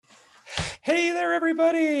Hey there,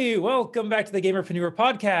 everybody. Welcome back to the Gamerpreneur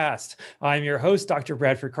podcast. I'm your host, Dr.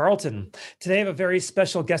 Bradford Carlton. Today, I have a very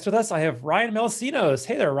special guest with us. I have Ryan Melissinos.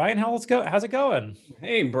 Hey there, Ryan. How's it going?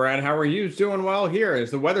 Hey, Brad. How are you? Doing well here. Is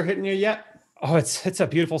the weather hitting you yet? Oh, it's a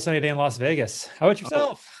beautiful sunny day in Las Vegas. How about Oh,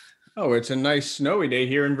 yourself? it's a nice snowy day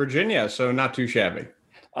here in Virginia, so not too shabby.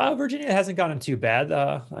 Virginia hasn't gotten too bad.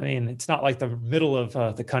 It's not like the middle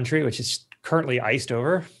of the country, which is currently iced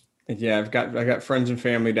over. Yeah, I got friends and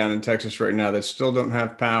family down in Texas right now that still don't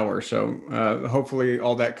have power. So hopefully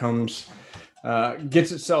all that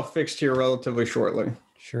gets itself fixed here relatively shortly.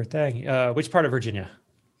 Sure thing. Which part of Virginia?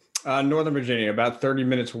 Northern Virginia, about 30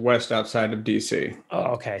 minutes west outside of DC. Oh,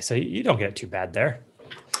 okay. So you don't get too bad there.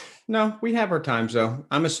 No, we have our times though.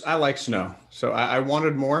 I like snow, so I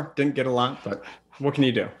wanted more. Didn't get a lot, but what can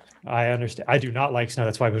you do? I understand. I do not like snow.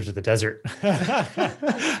 That's why I moved to the desert.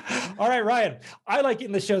 All right, Ryan. I like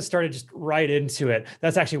getting the show started just right into it.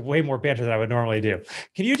 That's actually way more banter than I would normally do.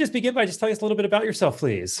 Can you just begin by just telling us a little bit about yourself,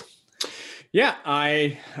 please? Yeah,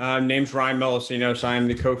 name's Ryan Melissinos. I'm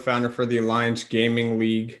the co-founder for the Alliance Gaming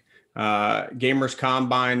League, Gamers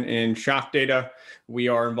Combine, and Shock Data. We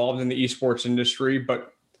are involved in the esports industry,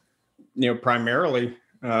 but primarily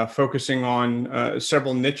focusing on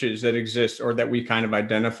several niches that exist or that we kind of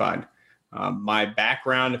identified. My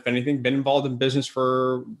background, if anything, been involved in business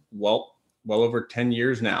for well over 10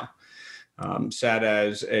 years now. Sat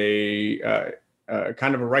as a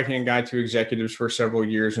kind of a right-hand guy to executives for several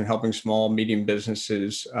years and helping small, medium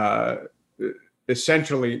businesses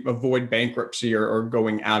essentially avoid bankruptcy or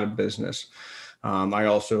going out of business. I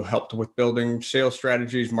also helped with building sales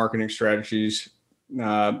strategies, marketing strategies,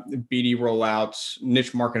 BD rollouts,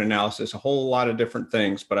 niche market analysis, a whole lot of different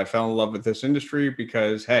things. But I fell in love with this industry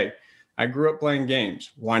because, hey, I grew up playing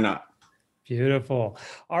games. Why not? Beautiful.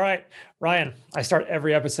 All right, Ryan, I start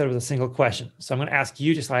every episode with a single question. So I'm going to ask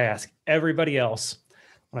you just like I ask everybody else.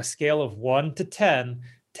 On a scale of 1 to 10,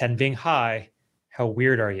 10 being high, how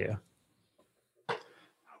weird are you?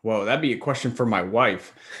 Whoa, that'd be a question for my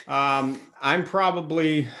wife. I'm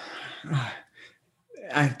probably...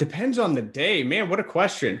 It depends on the day, man. What a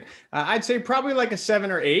question. I'd say probably like a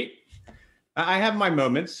 7 or 8. I have my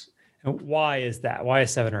moments. And why is that? Why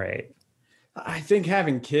is 7 or 8? I think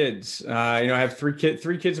having kids, I have three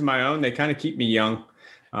kids of my own. They kind of keep me young.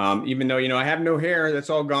 Even though, I have no hair, that's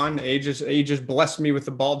all gone. Age just blessed me with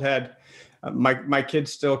the bald head. My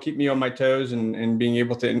kids still keep me on my toes and being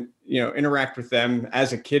able to, interact with them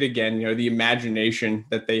as a kid again, the imagination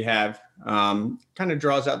that they have kind of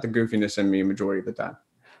draws out the goofiness in me a majority of the time.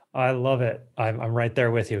 I love it. I'm right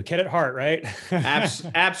there with you. Kid at heart, right?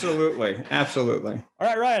 Absolutely. Absolutely. All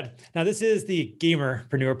right, Ryan. Now, this is the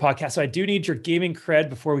Gamerpreneur podcast. So I do need your gaming cred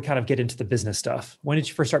before we kind of get into the business stuff. When did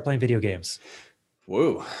you first start playing video games?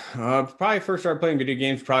 Whoa. Probably first started playing video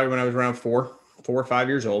games probably when I was around 4 or 5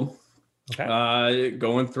 years old. Okay.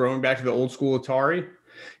 Throwing back to the old school Atari.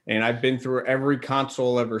 And I've been through every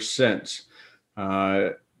console ever since.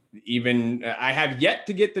 Even I have yet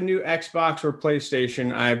to get the new Xbox or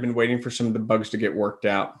PlayStation. I've been waiting for some of the bugs to get worked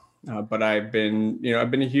out. But I've been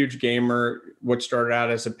a huge gamer. What started out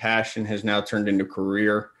as a passion has now turned into a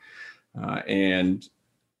career. And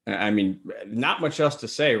I mean, not much else to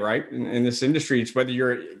say, right? In this industry, it's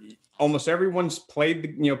whether almost everyone's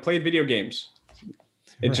played video games.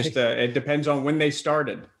 It right. Just it depends on when they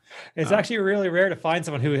started. It's actually really rare to find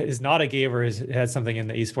someone who is not a gamer who has something in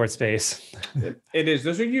the esports space. It is.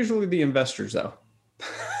 Those are usually the investors, though.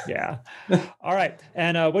 Yeah. All right.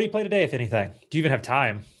 And what do you play today, if anything? Do you even have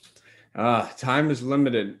time? Time is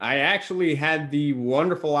limited. I actually had the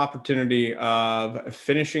wonderful opportunity of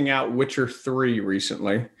finishing out Witcher 3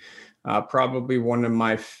 recently. Probably one of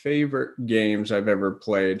my favorite games I've ever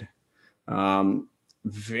played.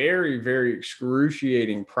 Very, very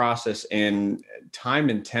excruciating process and time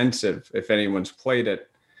intensive if anyone's played it.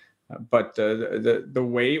 But the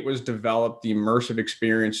way it was developed, the immersive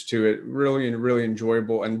experience to it, really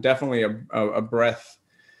enjoyable, and definitely a breath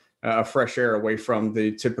of fresh air away from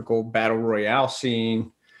the typical battle royale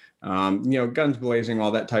scene, guns blazing, all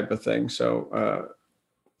that type of thing. So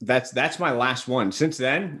that's my last one. Since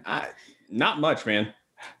then, not much, man.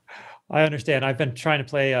 I understand. I've been trying to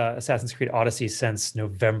play Assassin's Creed Odyssey since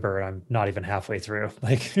November, and I'm not even halfway through.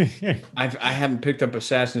 I haven't picked up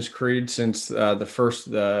Assassin's Creed since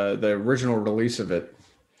the original release of it.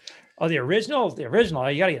 Oh, the original. You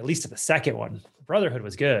got to get at least to the second one. Brotherhood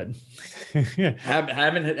was good.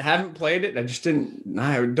 Haven't played it.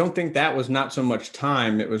 I don't think that was not so much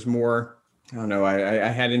time. It was more. I don't know. I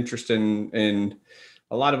had interest in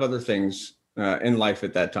a lot of other things in life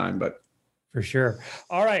at that time, but. For sure.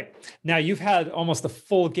 All right. Now you've had almost the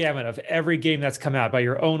full gamut of every game that's come out by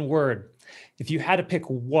your own word. If you had to pick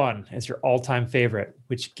one as your all-time favorite,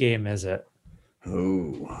 which game is it?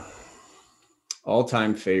 Oh,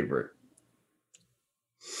 all-time favorite.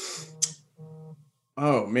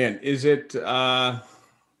 Oh man, is it now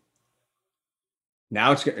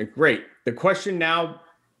it's great. The question now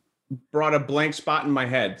brought a blank spot in my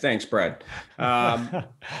head. Thanks, Brad. Uh,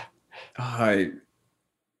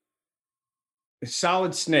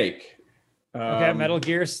 Solid Snake. Okay, Metal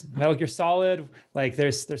Gear Solid. Like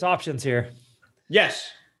there's options here.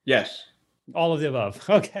 Yes. All of the above.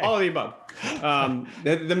 Okay. All of the above.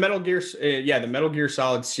 The Metal Gear, the Metal Gear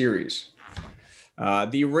Solid series.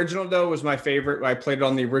 The original though was my favorite. I played it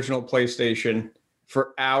on the original PlayStation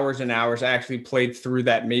for hours and hours. I actually played through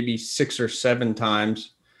that maybe 6 or 7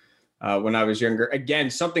 times when I was younger. Again,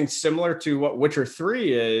 something similar to what Witcher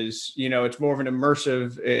 3 is. It's more of an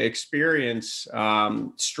immersive experience.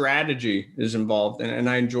 Strategy is involved, and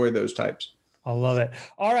I enjoy those types. I love it.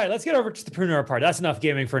 All right, let's get over to the preneur part. That's enough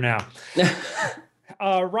gaming for now.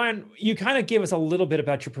 Ryan, you kind of gave us a little bit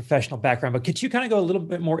about your professional background, but could you kind of go a little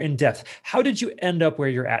bit more in depth? How did you end up where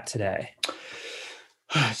you're at today?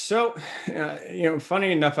 So,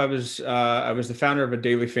 funny enough, I was the founder of a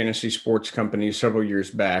daily fantasy sports company several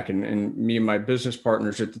years back, and me and my business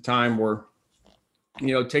partners at the time were,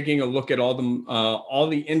 taking a look at all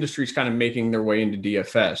the industries kind of making their way into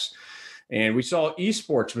DFS. And we saw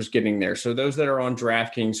esports was getting there. So those that are on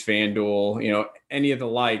DraftKings, FanDuel, any of the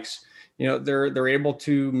likes, they're able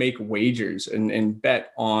to make wagers and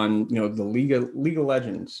bet on, the League of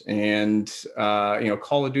Legends and,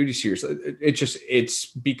 Call of Duty series. It's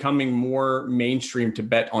becoming more mainstream to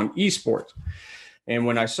bet on esports. And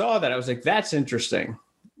when I saw that, I was like, that's interesting.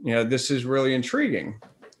 This is really intriguing.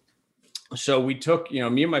 So we took, me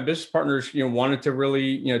and my business partners, wanted to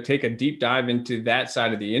really, take a deep dive into that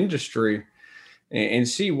side of the industry and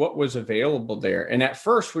see what was available there. And at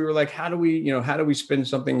first we were like, how do we spin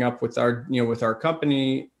something up with our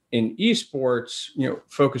company in esports,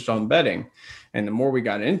 focused on betting? And the more we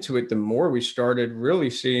got into it, the more we started really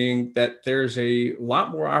seeing that there's a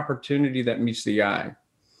lot more opportunity that meets the eye.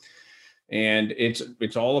 And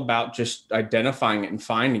it's all about just identifying it and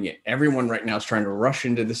finding it. Everyone right now is trying to rush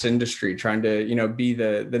into this industry, trying to, be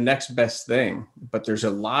the next best thing. But there's a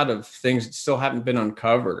lot of things that still haven't been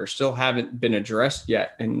uncovered or still haven't been addressed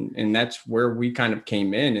yet. And that's where we kind of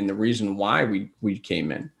came in, and the reason why we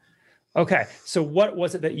came in. Okay. So what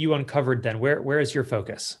was it that you uncovered then? Where is your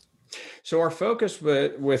focus? So our focus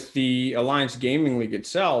with the Alliance Gaming League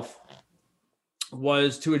itself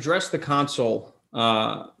was to address the console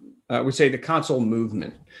we say the console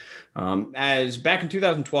movement. As back in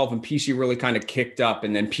 2012, when PC really kind of kicked up,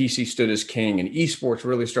 and then PC stood as king, and esports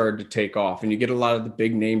really started to take off, and you get a lot of the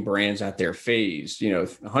big name brands out there, FaZe,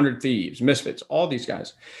 100 Thieves, Misfits, all these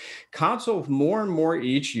guys. Console more and more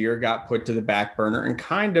each year got put to the back burner and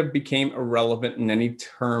kind of became irrelevant in any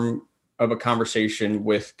term of a conversation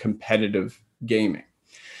with competitive gaming.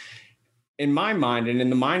 In my mind, and in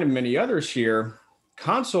the mind of many others here,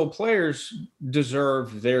 console players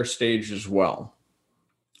deserve their stage as well.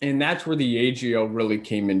 And that's where the AGL really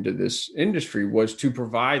came into this industry, was to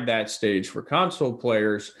provide that stage for console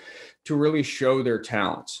players to really show their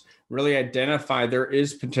talents, really identify there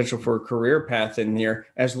is potential for a career path in here,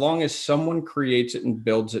 as long as someone creates it and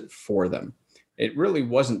builds it for them. It really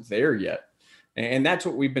wasn't there yet. And that's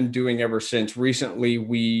what we've been doing ever since. Recently,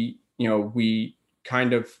 we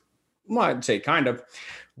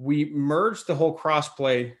merged the whole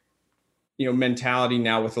crossplay, mentality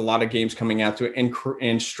now with a lot of games coming out to it,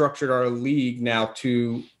 and structured our league now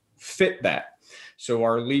to fit that. So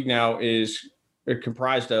our league now is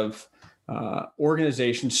comprised of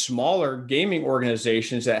organizations, smaller gaming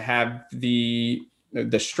organizations that have the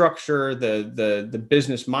structure, the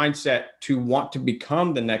business mindset to want to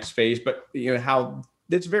become the next phase. But how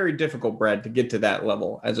it's very difficult, Brad, to get to that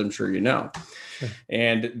level, as I'm sure you know. Sure.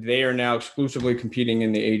 And they are now exclusively competing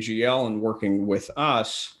in the AGL and working with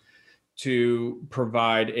us to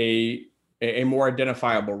provide a more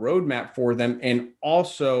identifiable roadmap for them, and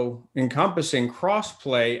also encompassing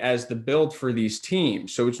crossplay as the build for these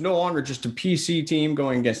teams. So it's no longer just a PC team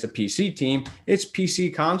going against a PC team. It's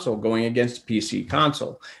PC console going against PC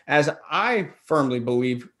console, as I firmly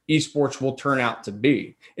believe esports will turn out to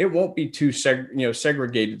be. It won't be two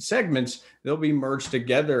segregated segments. They'll be merged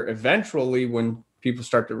together eventually when people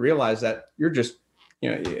start to realize that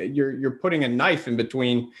you're putting a knife in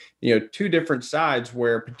between, two different sides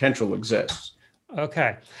where potential exists.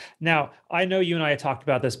 Okay. Now, I know you and I had talked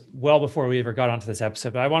about this well before we ever got onto this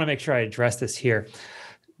episode, but I want to make sure I address this here.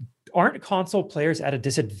 aren't console players at a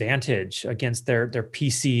disadvantage against their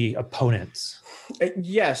PC opponents?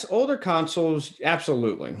 Yes, older consoles,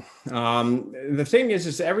 absolutely. The thing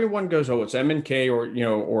is everyone goes, oh, it's M&K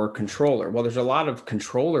or controller. Well, there's a lot of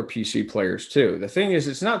controller PC players too. The thing is,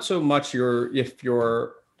 it's not so much if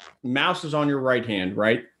your mouse is on your right hand,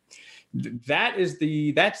 right? That's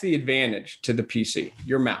the advantage to the PC,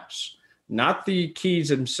 your mouse, not the keys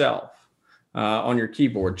themselves on your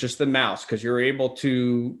keyboard, just the mouse, because you're able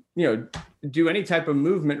to, do any type of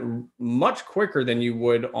movement much quicker than you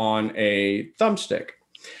would on a thumbstick.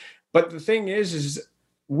 But the thing is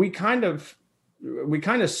we kind of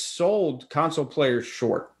sold console players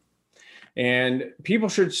short, and people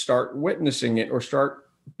should start witnessing it or start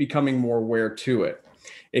becoming more aware to it.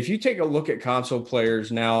 If you take a look at console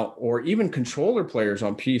players now, or even controller players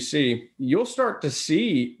on PC, you'll start to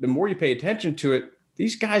see, the more you pay attention to it,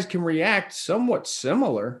 these guys can react somewhat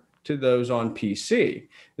similar to those on PC.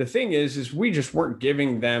 The thing is we just weren't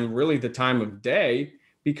giving them really the time of day,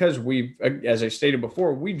 because as I stated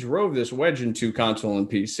before, we drove this wedge into console and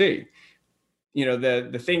PC.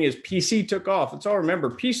 The thing is, PC took off. Let's all remember,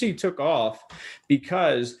 PC took off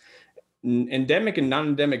because endemic and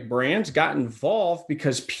non-endemic brands got involved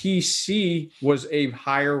because PC was a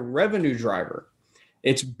higher revenue driver.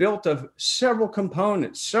 It's built of several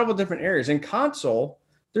components, several different areas. In console,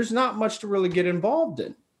 there's not much to really get involved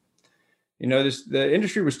in. The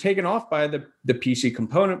industry was taken off by the PC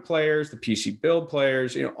component players, the PC build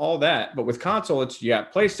players, all that. But with console, it's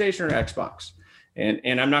PlayStation or Xbox.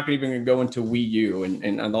 And I'm not even going to go into Wii U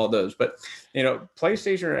and all those. But,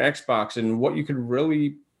 PlayStation or Xbox, and what you could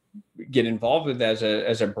really get involved with as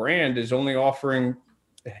a brand is only offering,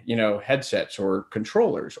 headsets or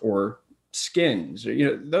controllers or skins,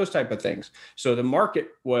 those type of things. So the market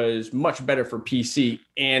was much better for PC,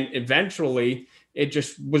 and eventually it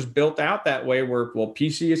just was built out that way where,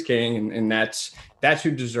 PC is king, and that's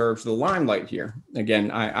who deserves the limelight here.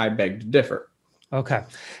 Again, I beg to differ. Okay.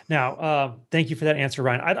 Now, thank you for that answer,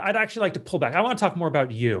 Ryan. I'd actually like to pull back. I want to talk more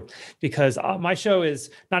about you, because my show is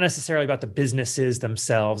not necessarily about the businesses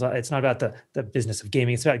themselves. It's not about the business of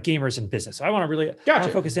gaming. It's about gamers and business. So I want to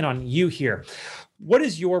focus in on you here. What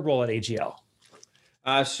is your role at AGL?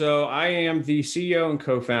 So I am the CEO and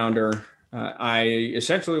co-founder. I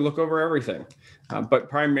essentially look over everything, but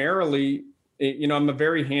primarily, I'm a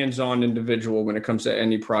very hands-on individual when it comes to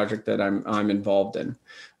any project that I'm involved in.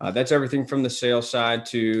 That's everything from the sales side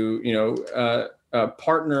to,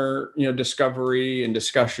 partner, discovery and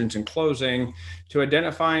discussions and closing, to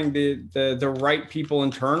identifying the right people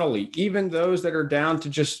internally, even those that are down to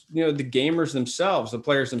just, the gamers themselves, the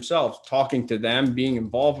players themselves, talking to them, being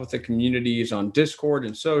involved with the communities on Discord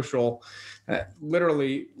and social.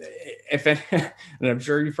 Literally, and I'm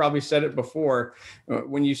sure you've probably said it before,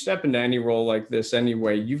 when you step into any role like this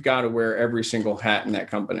anyway, you've got to wear every single hat in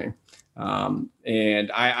that company.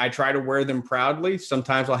 And I try to wear them proudly.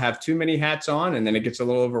 Sometimes I'll have too many hats on, and then it gets a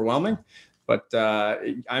little overwhelming, but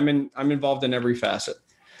I'm involved in every facet.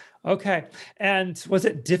 Okay. And was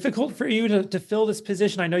it difficult for you to fill this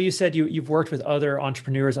position? I know you said you've worked with other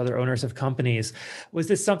entrepreneurs, other owners of companies. Was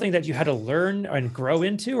this something that you had to learn and grow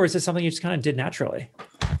into, or is this something you just kind of did naturally?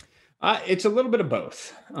 It's a little bit of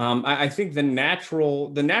both. I think the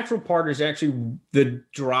natural part is actually the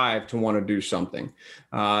drive to want to do something.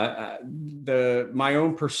 My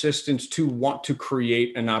own persistence to want to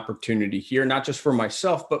create an opportunity here, not just for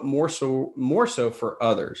myself, but more so for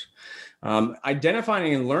others.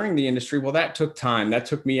 Identifying and learning the industry, well, that took time. That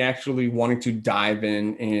took me actually wanting to dive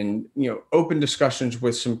in and, open discussions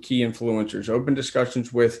with some key influencers, open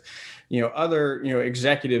discussions with, other,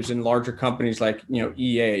 executives in larger companies like,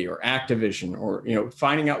 EA or Activision, or,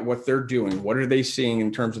 finding out what they're doing. What are they seeing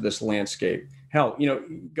in terms of this landscape? Hell,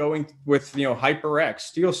 going with,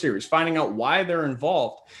 HyperX, SteelSeries, finding out why they're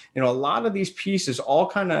involved. A lot of these pieces all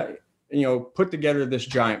kind of, put together this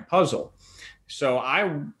giant puzzle. So I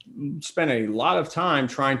spent a lot of time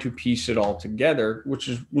trying to piece it all together, which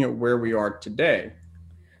is, where we are today.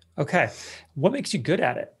 Okay. What makes you good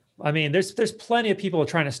at it? I mean, there's plenty of people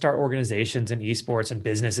trying to start organizations in esports and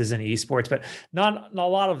businesses in esports, but not a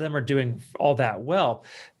lot of them are doing all that well.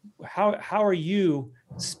 How are you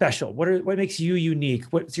special? What makes you unique?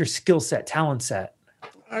 What's your skill set, talent set?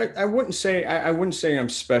 I wouldn't say I'm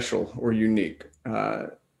special or unique.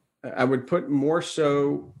 I would put more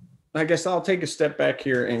so. I guess I'll take a step back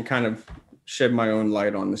here and kind of shed my own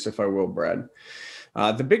light on this, if I will, Brad.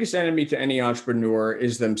 The biggest enemy to any entrepreneur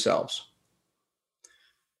is themselves.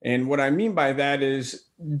 And what I mean by that is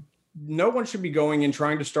no one should be going and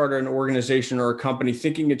trying to start an organization or a company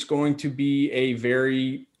thinking it's going to be a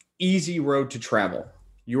very easy road to travel.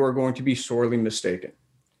 You are going to be sorely mistaken.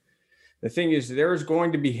 The thing is, there's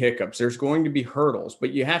going to be hiccups, there's going to be hurdles,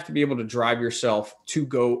 but you have to be able to drive yourself to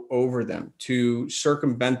go over them, to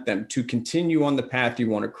circumvent them, to continue on the path you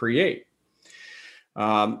want to create.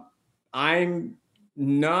 I'm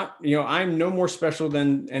not, I'm no more special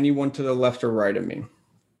than anyone to the left or right of me.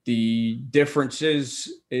 The difference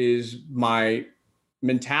is my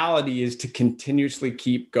mentality is to continuously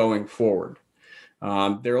keep going forward.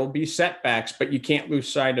 There will be setbacks, but you can't lose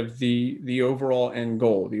sight of the overall end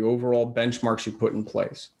goal, the overall benchmarks you put in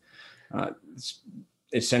place.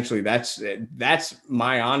 Essentially, that's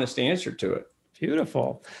my honest answer to it.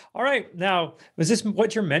 Beautiful. All right. Now, was this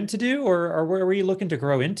what you're meant to do, or where were you looking to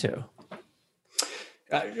grow into?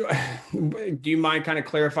 Do you mind kind of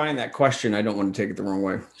clarifying that question? I don't want to take it the wrong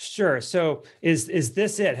way. Sure. So is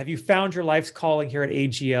this it? Have you found your life's calling here at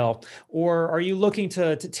AGL, or are you looking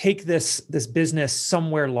to take this business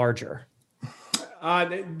somewhere larger?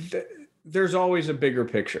 There's always a bigger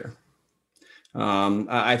picture.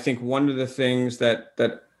 I think one of the things that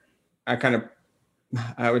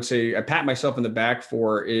I would say I pat myself in the back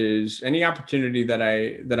for is any opportunity that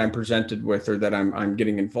I'm presented with or that I'm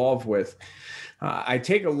getting involved with. I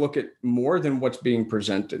take a look at more than what's being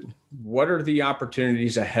presented. What are the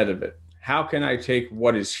opportunities ahead of it? How can I take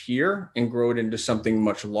what is here and grow it into something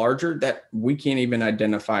much larger that we can't even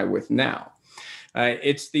identify with now?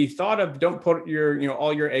 It's the thought of don't put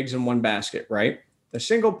all your eggs in one basket, right? A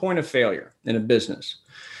single point of failure in a business.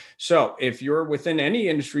 So if you're within any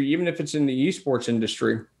industry, even if it's in the esports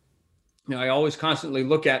industry, I always constantly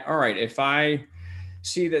look at, all right, if I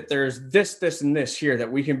see that there's this, and this here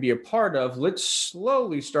that we can be a part of, let's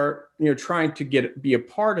slowly start, trying to be a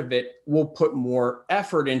part of it. We'll put more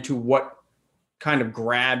effort into what kind of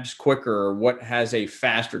grabs quicker or what has a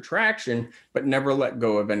faster traction, but never let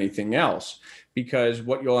go of anything else. Because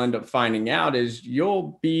what you'll end up finding out is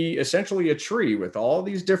you'll be essentially a tree with all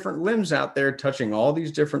these different limbs out there touching all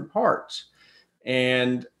these different parts.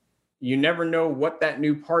 And you never know what that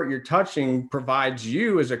new part you're touching provides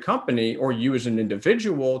you as a company or you as an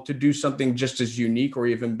individual to do something just as unique or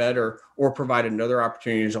even better, or provide another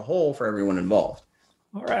opportunity as a whole for everyone involved.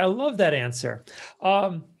 All right. I love that answer.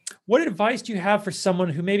 What advice do you have for someone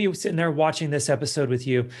who maybe was sitting there watching this episode with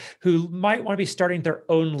you, who might want to be starting their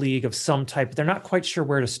own league of some type, but they're not quite sure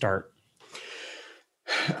where to start?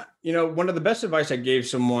 One of the best advice I gave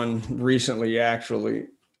someone recently actually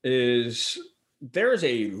is there's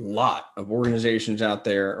a lot of organizations out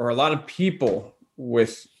there, or a lot of people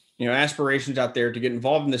with aspirations out there to get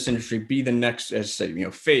involved in this industry, be the next, as say,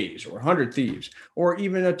 FaZe or 100 Thieves, or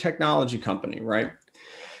even a technology company, right?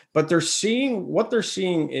 But what they're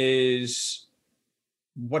seeing is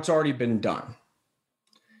what's already been done.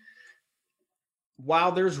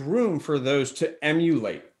 While there's room for those to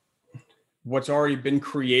emulate what's already been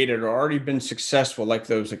created or already been successful, like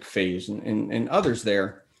those like FaZe and others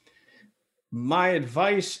there, my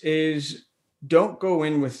advice is don't go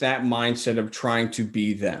in with that mindset of trying to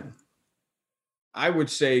be them. I would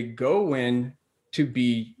say go in to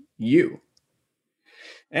be you.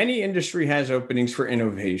 Any industry has openings for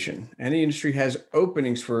innovation. Any industry has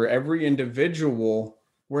openings for every individual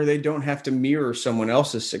where they don't have to mirror someone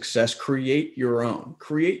else's success. Create your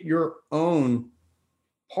own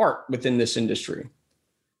part within this industry.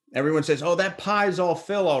 Everyone says, oh, that pie's all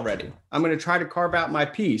fill already. I'm going to try to carve out my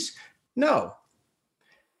piece. No.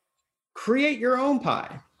 Create your own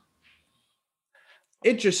pie.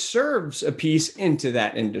 It just serves a piece into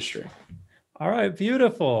that industry. All right,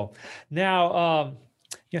 beautiful. Now,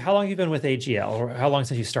 how long have you been with AGL, or how long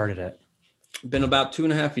since you started it? Been about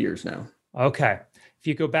 2.5 years now. Okay. If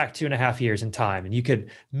you go back 2.5 years in time and you could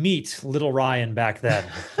meet little Ryan back then,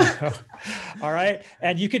 all right.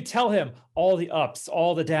 And you could tell him all the ups,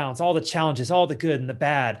 all the downs, all the challenges, all the good and the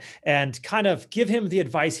bad, and kind of give him the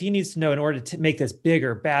advice he needs to know in order to make this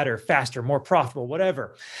bigger, badder, faster, more profitable,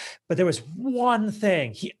 whatever. But there was one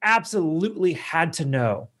thing he absolutely had to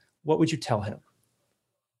know. What would you tell him?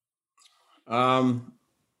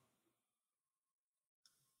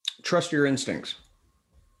 Trust your instincts.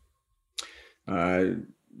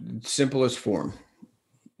 Simplest form.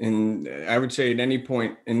 And I would say at any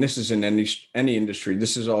point, and this is in any industry,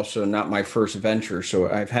 this is also not my first venture. So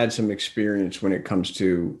I've had some experience when it comes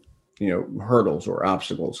to, hurdles or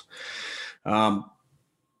obstacles. There'll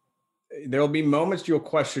be moments you'll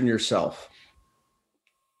question yourself.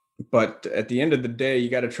 But at the end of the day, you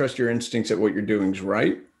got to trust your instincts that what you're doing is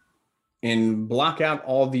right and block out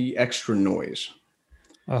all the extra noise.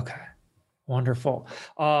 Okay. Wonderful.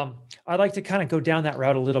 I'd like to kind of go down that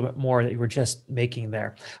route a little bit more that you were just making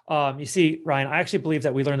there. You see, Ryan, I actually believe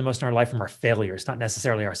that we learn the most in our life from our failures, not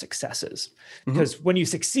necessarily our successes. Mhm. Because when you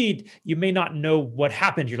succeed, you may not know what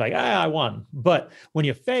happened. You're like, I won. But when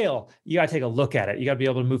you fail, you got to take a look at it. You got to be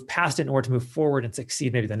able to move past it in order to move forward and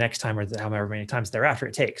succeed maybe the next time or however many times thereafter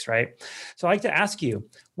it takes, right? So I like to ask you,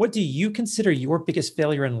 what do you consider your biggest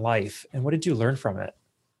failure in life? And what did you learn from it?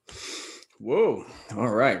 Whoa. All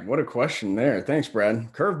right. What a question there. Thanks,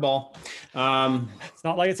 Brad. Curveball. It's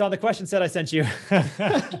not like it's on the question set I sent you.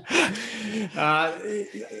 uh,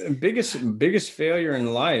 biggest failure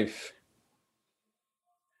in life.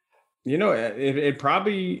 It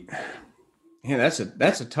probably, yeah, that's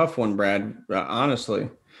a tough one, Brad. Honestly,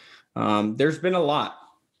 there's been a lot.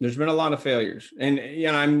 There's been a lot of failures, and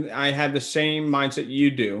I had the same mindset you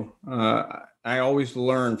do. I always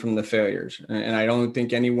learn from the failures, and I don't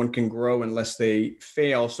think anyone can grow unless they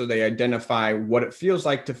fail. So they identify what it feels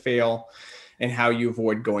like to fail, and how you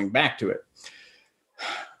avoid going back to it.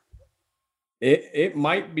 It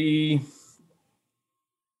might be.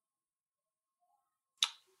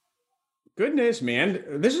 Goodness, man,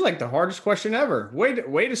 this is like the hardest question ever.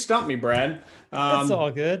 Way to stump me, Brad. That's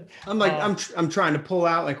all good. I'm like I'm trying to pull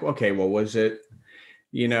out like, okay, well, was it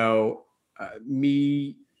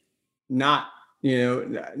me not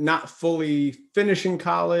not fully finishing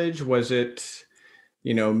college? Was it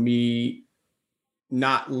me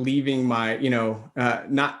not leaving my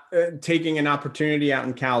not taking an opportunity out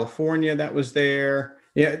in California that was there?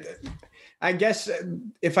 Yeah, I guess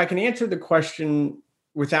if I can answer the question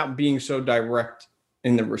without being so direct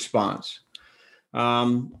in the response.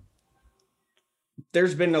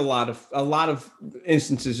 There's been a lot of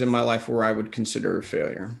instances in my life where I would consider a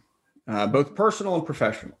failure, both personal and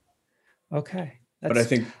professional. Okay. But I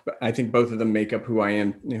think both of them make up who I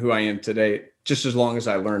am today, just as long as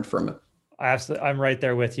I learned from it. Absolutely, I'm right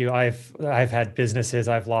there with you. I've had businesses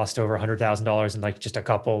I've lost over $100,000 in like just a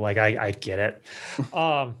couple. Like I get it.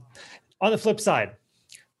 On the flip side,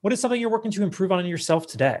 what is something you're working to improve on in yourself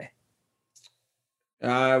today?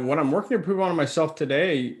 What I'm working to improve on myself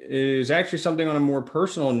today is actually something on a more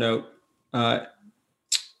personal note. Uh,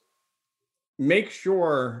 Make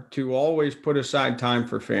sure to always put aside time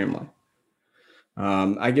for family.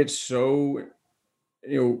 I get so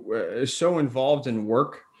involved in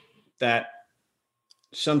work that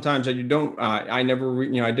sometimes I don't. I never,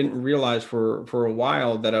 I didn't realize for a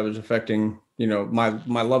while that I was affecting, my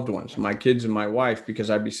loved ones, my kids, and my wife,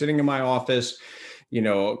 because I'd be sitting in my office,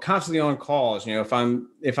 constantly on calls. If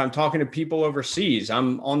I'm talking to people overseas,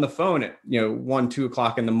 I'm on the phone at 1, 2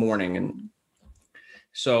 o'clock in the morning, and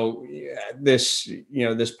so this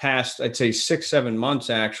past, I'd say 6, 7 months,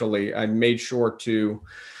 actually, I made sure to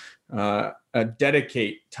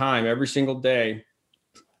dedicate time every single day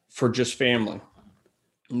for just family.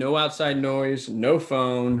 No outside noise, no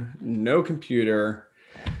phone, no computer.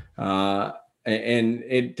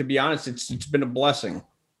 And to be honest, it's been a blessing.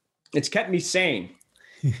 It's kept me sane.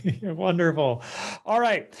 Wonderful. All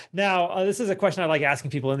right. Now, this is a question I like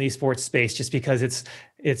asking people in the esports space, just because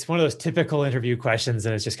it's one of those typical interview questions,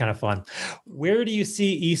 and it's just kind of fun. Where do you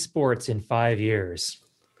see esports in 5 years?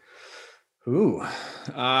 Ooh.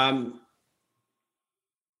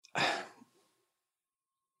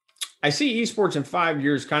 I see esports in 5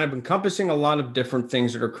 years kind of encompassing a lot of different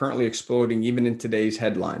things that are currently exploding, even in today's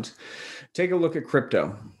headlines. Take a look at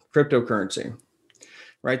cryptocurrency,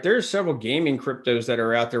 right? There's several gaming cryptos that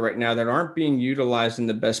are out there right now that aren't being utilized in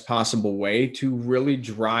the best possible way to really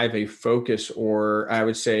drive a focus, or I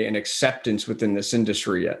would say an acceptance within this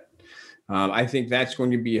industry yet. I think that's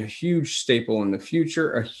going to be a huge staple in the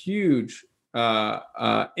future, a huge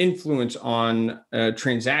influence on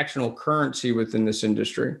transactional currency within this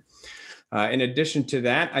industry. In addition to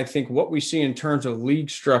that, I think what we see in terms of league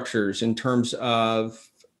structures, in terms of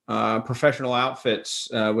professional outfits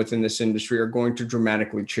within this industry, are going to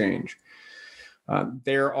dramatically change.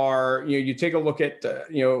 There are, you take a look at,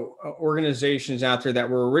 organizations out there that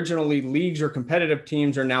were originally leagues or competitive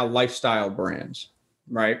teams are now lifestyle brands,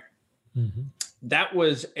 right? Mm-hmm. That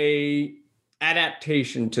was a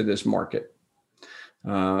adaptation to this market.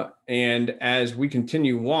 And as we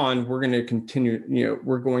continue on, we're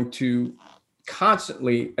going to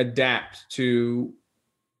constantly adapt to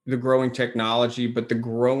the growing technology, but the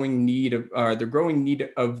growing need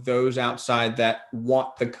of those outside that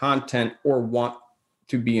want the content or want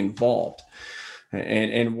to be involved.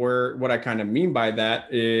 And what I kind of mean by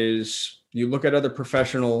that is, you look at other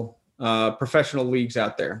professional leagues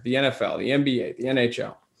out there, the NFL, the NBA, the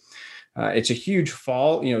NHL. It's a huge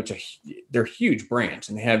fall. They're huge brands,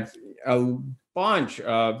 and they have bunch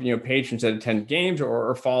of, patrons that attend games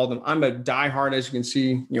or follow them. I'm a diehard, as you can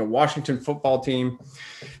see, Washington football team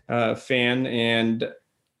fan. And,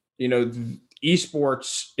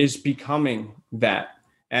 esports is becoming that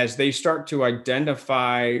as they start to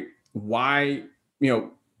identify why,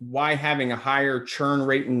 why having a higher churn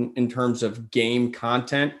rate in terms of game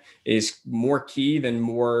content is more key than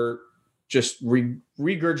more just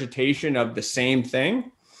regurgitation of the same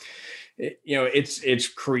thing. It's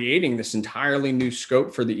creating this entirely new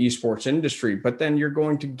scope for the esports industry, but then you're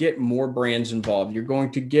going to get more brands involved. You're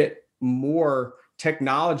going to get more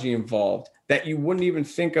technology involved that you wouldn't even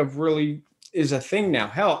think of really is a thing now.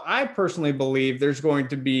 Hell, I personally believe there's going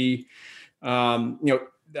to be,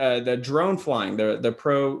 the drone flying, the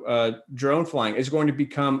pro drone flying is going to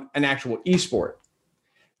become an actual esport.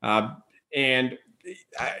 And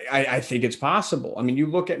I think it's possible. I mean, you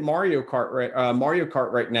look at Mario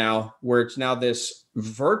Kart right now, where it's now this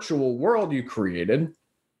virtual world you created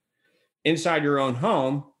inside your own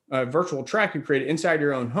home, a virtual track you created inside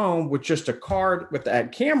your own home with just a card with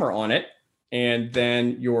that camera on it, and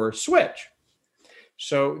then your Switch.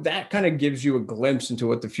 So that kind of gives you a glimpse into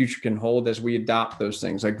what the future can hold as we adopt those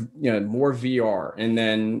things, like, more VR and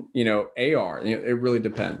then, AR. It really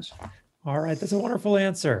depends. All right. That's a wonderful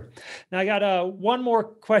answer. Now I got one more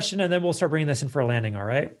question and then we'll start bringing this in for a landing. All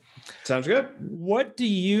right. Sounds good. What did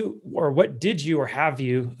you or have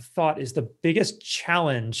you thought is the biggest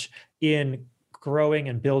challenge in growing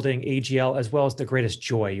and building AGL, as well as the greatest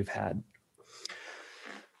joy you've had?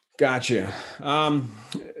 Gotcha.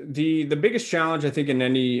 The biggest challenge, I think, in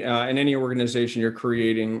any organization you're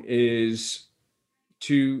creating is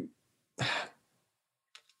to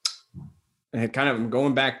and kind of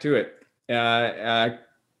going back to it.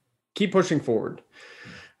 Keep pushing forward.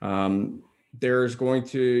 There's going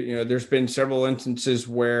to, there's been several instances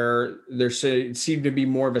where it seemed to be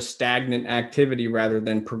more of a stagnant activity rather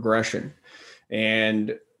than progression.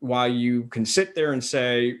 And while you can sit there and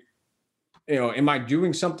say, am I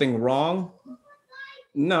doing something wrong?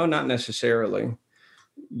 No, not necessarily.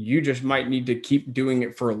 You just might need to keep doing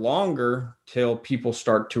it for longer till people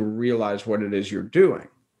start to realize what it is you're doing.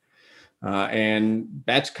 And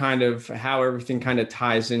that's kind of how everything kind of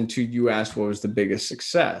ties into, you asked what was the biggest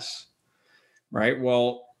success, right?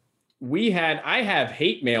 Well, I have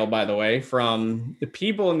hate mail, by the way, from the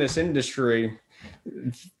people in this industry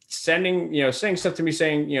saying stuff to me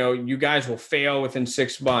saying, you guys will fail within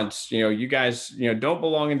 6 months. You guys, don't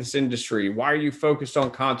belong in this industry. Why are you focused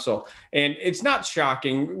on console? And it's not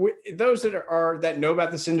shocking. Those that know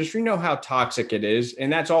about this industry know how toxic it is.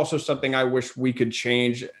 And that's also something I wish we could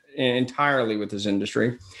change entirely with this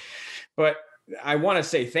industry. But I want to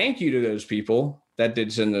say thank you to those people that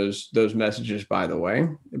did send those messages, by the way,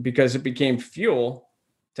 because it became fuel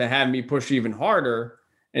to have me push even harder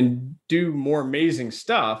and do more amazing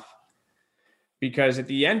stuff. Because at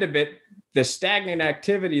the end of it, the stagnant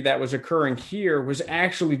activity that was occurring here was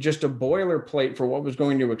actually just a boilerplate for what was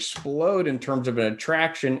going to explode in terms of an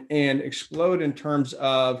attraction and explode in terms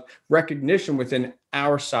of recognition within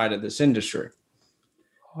our side of this industry.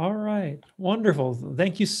 All right. Wonderful.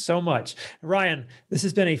 Thank you so much. Ryan, this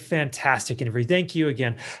has been a fantastic interview. Thank you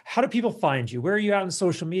again. How do people find you? Where are you out on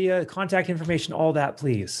social media? Contact information, all that,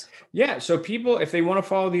 please. Yeah. So people, if they want to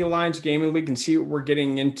follow the Alliance Gaming League and see what we're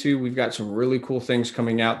getting into, we've got some really cool things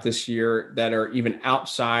coming out this year that are even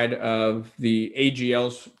outside of the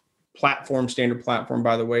AGL's standard platform,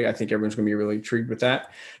 by the way. I think everyone's going to be really intrigued with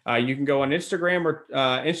that. You can go on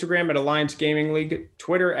Instagram at Alliance Gaming League,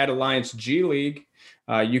 Twitter at Alliance G League.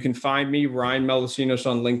 You can find me, Ryan Melissinos,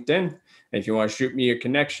 on LinkedIn. If you want to shoot me a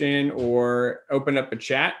connection or open up a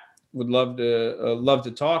chat, would love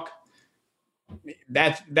to talk.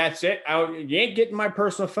 That's it. You ain't getting my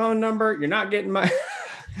personal phone number. You're not getting my.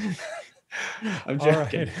 I'm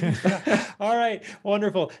joking. All right. All right.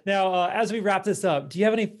 Wonderful. Now, as we wrap this up, do you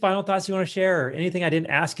have any final thoughts you want to share, or anything I didn't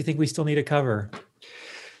ask you think we still need to cover?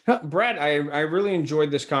 Brad, I really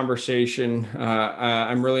enjoyed this conversation.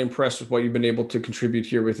 I'm really impressed with what you've been able to contribute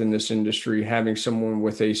here within this industry. Having someone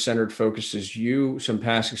with a centered focus as you, some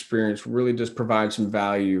past experience, really does provide some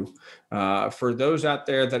value for those out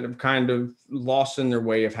there that have kind of lost in their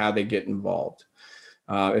way of how they get involved.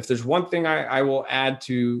 If there's one thing I will add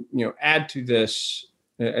to this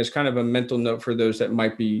as kind of a mental note for those that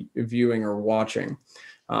might be viewing or watching,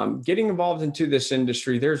 getting involved into this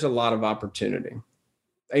industry, there's a lot of opportunity.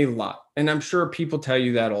 A lot. And I'm sure people tell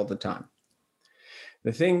you that all the time.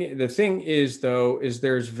 The thing is, though, is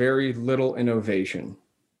there's very little innovation.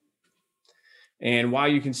 And while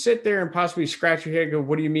you can sit there and possibly scratch your head and go,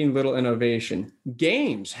 what do you mean little innovation?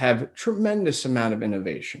 Games have a tremendous amount of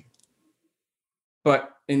innovation.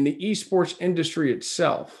 But in the esports industry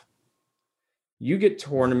itself, you get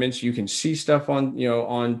tournaments, you can see stuff on,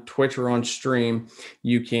 on Twitch or on stream.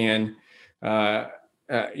 You can,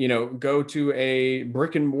 go to a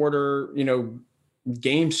brick and mortar,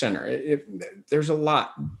 game center. There's a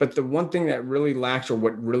lot, but the one thing that really lacks, or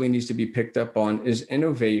what really needs to be picked up on, is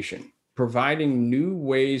innovation, providing new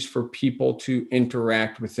ways for people to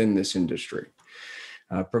interact within this industry,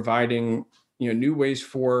 providing, new ways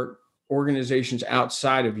for organizations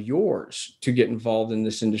outside of yours to get involved in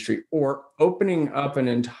this industry, or opening up an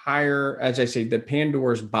entire, as I say, the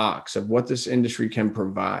Pandora's box of what this industry can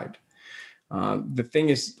provide. The thing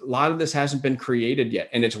is, a lot of this hasn't been created yet,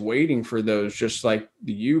 and it's waiting for those just like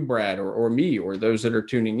you, Brad, or me, or those that are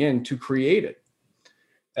tuning in to create it.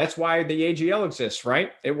 That's why the AGL exists,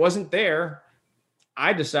 right? It wasn't there.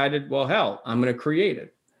 I decided, well, hell, I'm going to create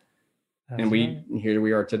it. And here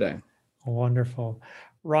we are today. Wonderful.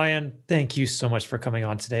 Ryan, thank you so much for coming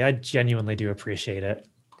on today. I genuinely do appreciate it.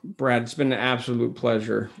 Brad, it's been an absolute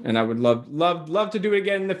pleasure. And I would love to do it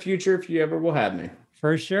again in the future if you ever will have me.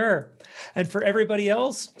 For sure. And for everybody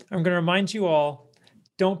else, I'm going to remind you all,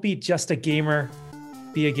 don't be just a gamer,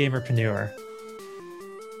 be a gamerpreneur.